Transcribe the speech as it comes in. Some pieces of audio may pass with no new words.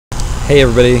Hey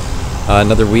everybody,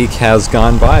 another week has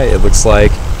gone by, it looks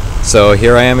like. So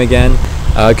here I am again,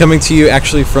 coming to you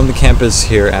actually from the campus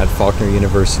here at Faulkner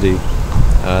University.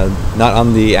 Not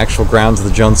on the actual grounds of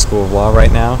the Jones School of Law right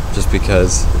now, just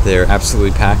because they're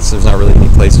absolutely packed, so there's not really any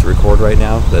place to record right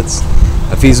now that's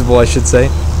feasible, I should say.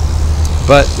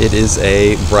 But it is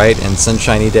a bright and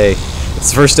sunshiny day.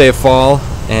 It's the first day of fall,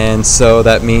 and so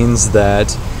that means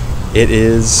that it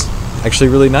is actually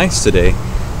really nice today.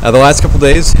 The last couple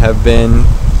days have been,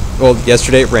 well,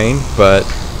 yesterday it rained, but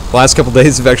the last couple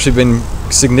days have actually been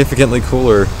significantly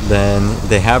cooler than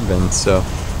they have been, so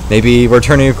maybe we're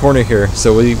turning a corner here,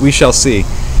 so we shall see.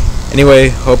 Anyway,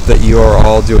 hope that you are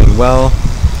all doing well.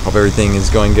 Hope everything is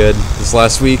going good. This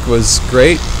last week was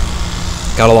great.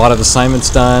 Got a lot of assignments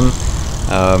done.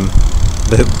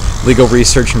 The legal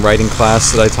research and writing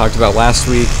class that I talked about last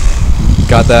week,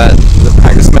 got the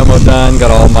practice memo done, got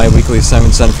all my weekly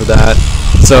assignments done for that.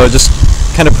 So just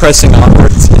kind of pressing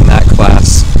onwards in that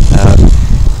class.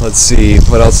 Let's see,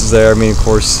 what else is there? I mean, of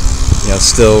course,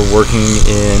 still working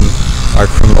in our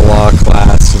criminal law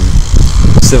class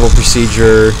and civil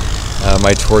procedure,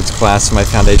 my torts class, and my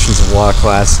foundations of law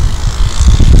class.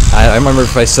 I remember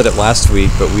if I said it last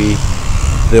week, but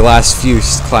the last few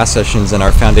class sessions in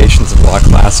our foundations of law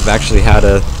class have actually had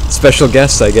a special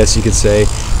guest, I guess you could say,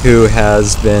 who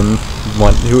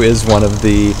is one of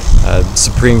the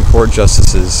Supreme Court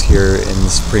justices here in the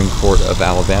Supreme Court of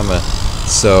Alabama.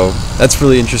 So that's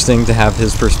really interesting to have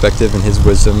his perspective and his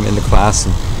wisdom in the class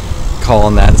and call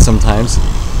on that sometimes.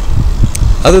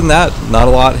 Other than that, not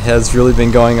a lot has really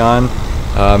been going on.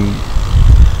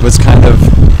 It was kind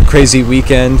of a crazy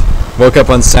weekend. Woke up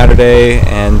on Saturday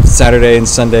and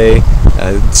Sunday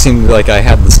it seemed like I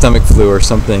had the stomach flu or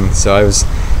something, so I was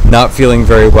not feeling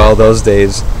very well those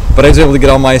days. But I was able to get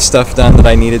all my stuff done that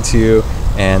I needed to,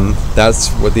 and that's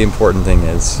what the important thing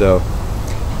is. So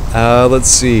let's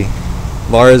see.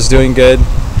 Laura's doing good.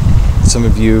 Some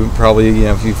of you probably,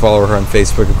 if you follow her on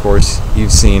Facebook, of course,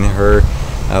 you've seen her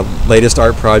latest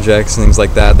art projects and things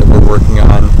like that we're working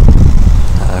on.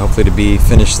 Hopefully to be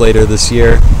finished later this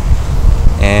year.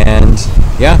 And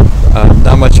yeah,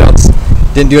 not much else.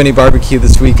 Didn't do any barbecue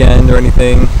this weekend or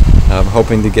anything. I'm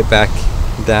hoping to get back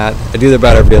that. I do that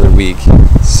about every other week,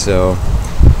 so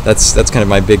that's kind of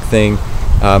my big thing.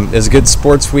 It was a good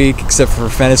sports week, except for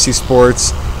fantasy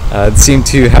sports. Seemed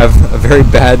to have a very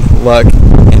bad luck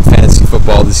in fantasy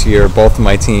football this year, both of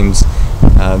my teams.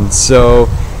 So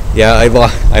yeah, I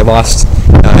lost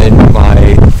in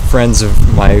my friends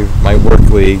of my work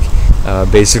league.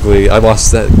 Basically, I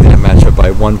lost that matchup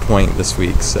by 1 point this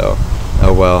week, so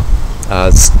oh well.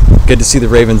 It's good to see the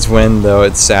Ravens win, though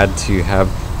it's sad to have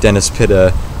Dennis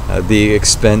Pitta the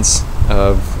expense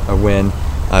of a win.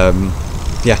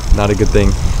 Yeah, not a good thing.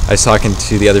 I was talking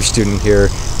to the other student here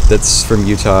that's from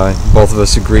Utah. Both of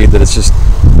us agreed that it's just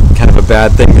kind of a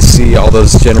bad thing to see all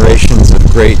those generations of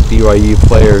great BYU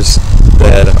players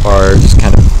that are just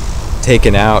kind of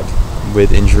taken out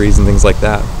with injuries and things like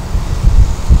that.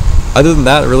 Other than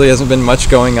that, there really hasn't been much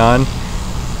going on.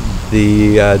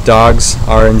 The dogs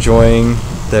are enjoying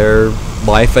their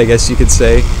life, I guess you could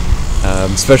say,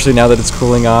 especially now that it's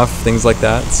cooling off, things like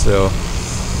that. So,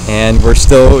 and we're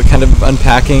still kind of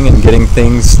unpacking and getting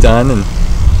things done and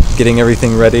getting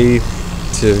everything ready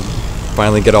to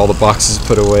finally get all the boxes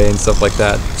put away and stuff like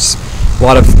that. Just a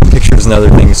lot of pictures and other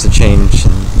things to change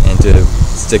and to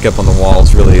stick up on the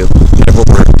walls, really kind of what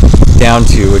we're down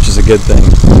to, which is a good thing.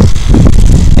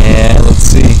 And let's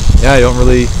see, yeah, I don't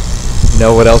really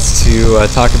know what else to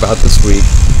talk about this week.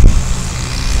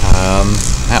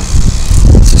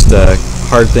 It's just a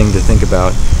hard thing to think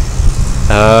about.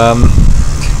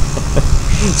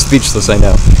 Speechless, I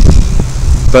know.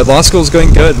 But law school is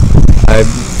going good.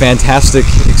 Fantastic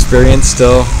experience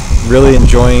still, really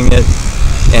enjoying it.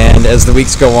 And as the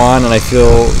weeks go on and I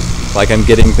feel like I'm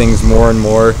getting things more and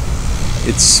more,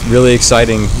 it's really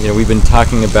exciting. We've been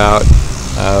talking about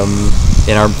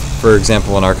for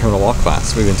example, in our criminal law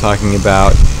class, we've been talking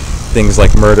about things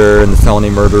like murder and the felony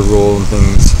murder rule and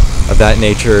things of that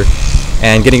nature,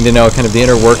 and getting to know kind of the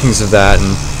inner workings of that,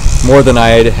 and more than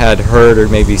I had heard or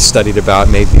maybe studied about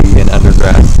maybe in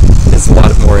undergrad. It's a lot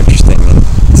more interesting, and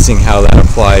seeing how that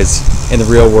applies in the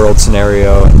real world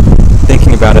scenario and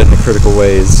thinking about it in a critical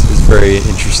way is very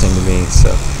interesting to me. So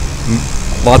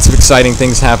lots of exciting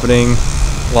things happening,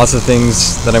 lots of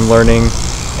things that I'm learning,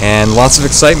 and lots of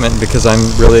excitement because I'm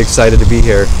really excited to be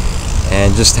here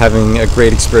and just having a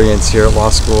great experience here at law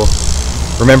school.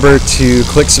 Remember to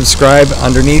click subscribe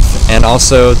underneath and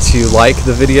also to like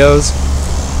the videos,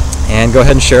 and go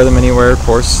ahead and share them anywhere, of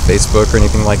course, Facebook or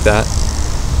anything like that.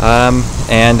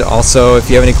 And also, if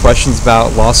you have any questions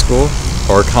about law school,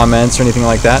 or comments or anything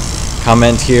like that,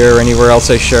 comment here or anywhere else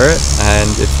I share it. And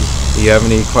if you have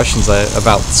any questions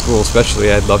about school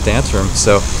especially, I'd love to answer them.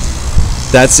 So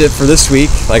that's it for this week.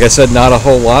 Like I said, not a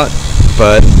whole lot,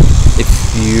 but if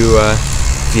you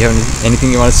have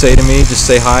anything you want to say to me, just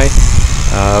say hi.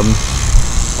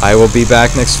 I will be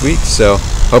back next week, so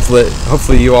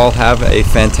hopefully you all have a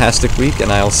fantastic week,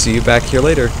 and I'll see you back here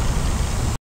later.